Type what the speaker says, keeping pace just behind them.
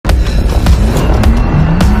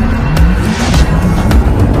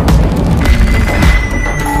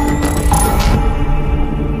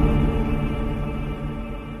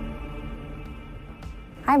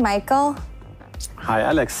Michael. Hi,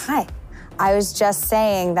 Alex. Hi. I was just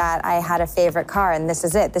saying that I had a favorite car, and this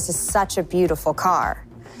is it. This is such a beautiful car.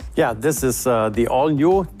 Yeah, this is the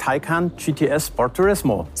all-new Taycan GTS Sport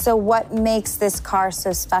Turismo. So what makes this car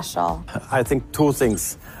so special? I think two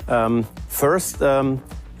things. First,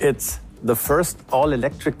 it's the first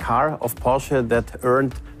all-electric car of Porsche that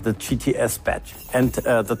earned the GTS badge. And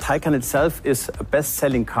the Taycan itself is a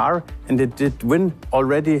best-selling car, and it did win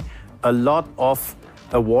already a lot of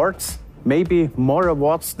awards, maybe more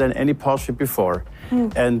awards than any Porsche before.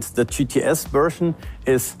 And the GTS version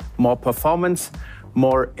is more performance,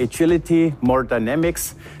 more agility, more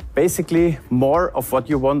dynamics, basically more of what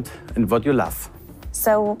you want and what you love.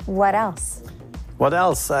 So what else? What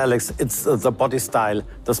else, Alex? It's the body style.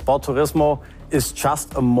 The Sport Turismo is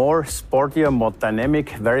just a more sportier, more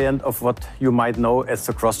dynamic variant of what you might know as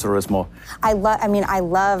the Cross Turismo. I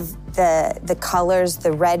love the colors,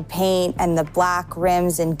 the red paint and the black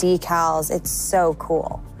rims and decals. It's so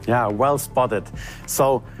cool. Yeah, well spotted.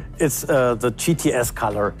 So it's the GTS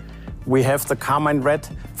color. We have the carmine red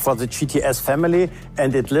for the GTS family,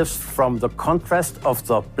 and it lives from the contrast of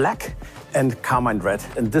the black and carmine red.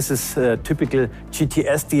 And this is typical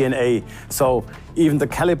GTS DNA. So even the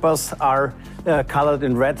calipers are colored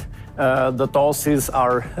in red. The door seals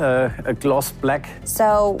are a gloss black.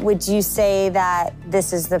 So would you say that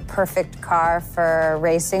this is the perfect car for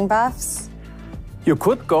racing buffs? You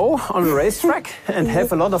could go on a racetrack and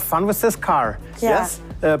have a lot of fun with this car. Yeah. Yes,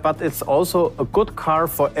 but it's also a good car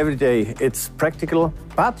for every day. It's practical,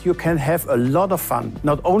 but you can have a lot of fun,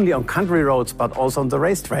 not only on country roads, but also on the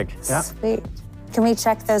racetrack. Yeah? Sweet. Can we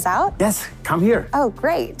check those out? Yes, come here. Oh,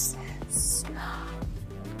 great.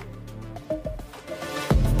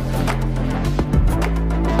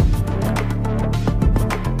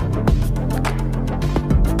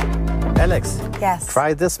 Alex, Yes.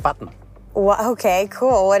 try this button. Okay,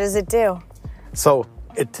 cool. What does it do? So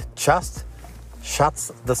it just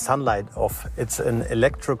shuts the sunlight off. It's an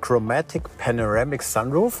electrochromatic panoramic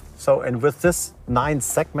sunroof. So, and with this 9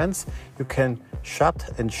 segments, you can shut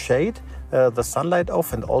and shade the sunlight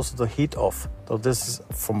off and also the heat off. So this is,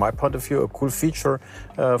 from my point of view, a cool feature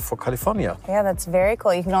for California. Yeah, that's very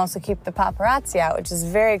cool. You can also keep the paparazzi out, which is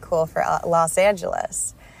very cool for Los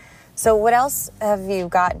Angeles. So what else have you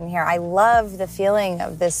gotten here? I love the feeling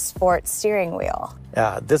of this sport steering wheel.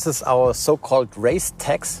 Yeah, this is our so-called race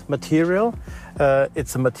tex material.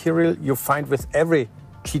 It's a material you find with every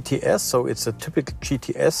GTS, so it's a typical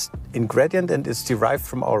GTS ingredient and it's derived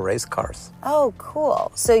from our race cars. Oh,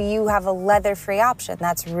 cool. So you have a leather-free option.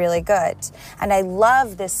 That's really good. And I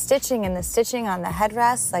love this stitching and the stitching on the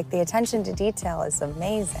headrest. Like, the attention to detail is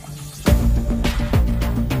amazing.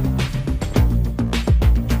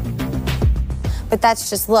 But that's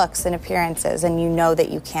just looks and appearances, and you know that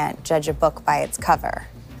you can't judge a book by its cover.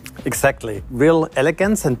 Exactly. Real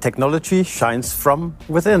elegance and technology shines from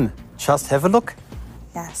within. Just have a look.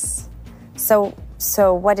 Yes. So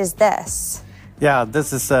what is this? Yeah,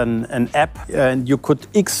 this is an app, and you could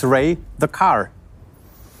X-ray the car.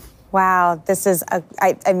 Wow, this is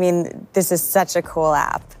this is such a cool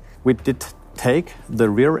app. We did take the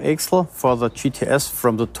rear axle for the GTS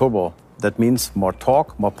from the turbo. That means more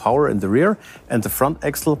torque, more power in the rear, and the front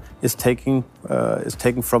axle is taken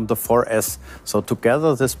from the 4S. So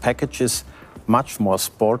together, this package is much more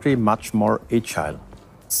sporty, much more agile.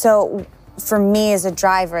 So for me as a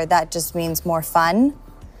driver, that just means more fun?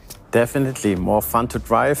 Definitely more fun to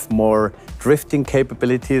drive, more drifting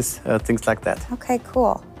capabilities, things like that. Okay,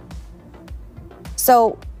 cool.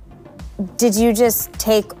 So did you just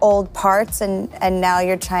take old parts and now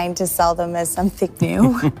you're trying to sell them as something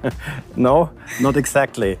new? No, not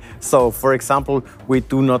exactly. So, for example, we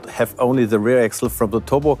do not have only the rear axle from the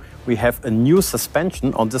turbo, we have a new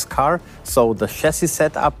suspension on this car. So the chassis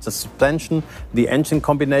setup, the suspension, the engine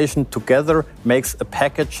combination together makes a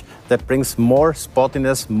package that brings more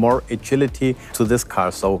sportiness, more agility to this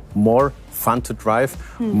car. So more fun to drive,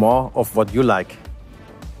 more of what you like.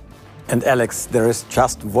 And Alex, there is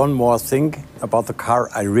just one more thing about the car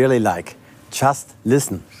I really like. Just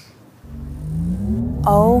listen.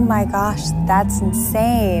 Oh my gosh, that's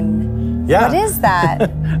insane. Yeah. What is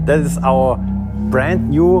that? That is our brand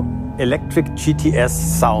new electric GTS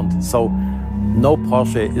sound. So no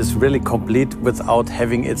Porsche is really complete without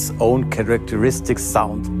having its own characteristic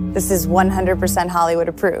sound. This is 100% Hollywood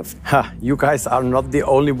approved. Ha, you guys are not the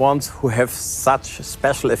only ones who have such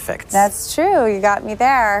special effects. That's true, you got me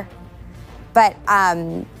there. But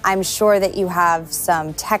I'm sure that you have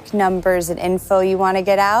some tech numbers and info you want to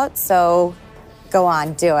get out, so go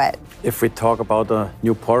on, do it. If we talk about a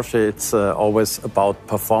new Porsche, it's always about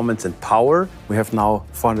performance and power. We have now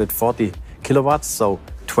 440 kilowatts, so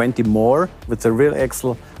 20 more with the rear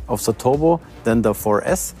axle of the turbo than the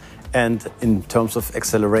 4S. And in terms of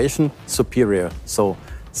acceleration, superior. So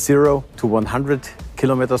 0 to 100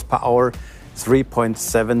 kilometers per hour,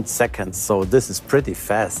 3.7 seconds. So this is pretty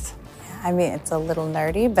fast. I mean, it's a little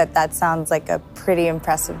nerdy, but that sounds like a pretty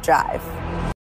impressive drive.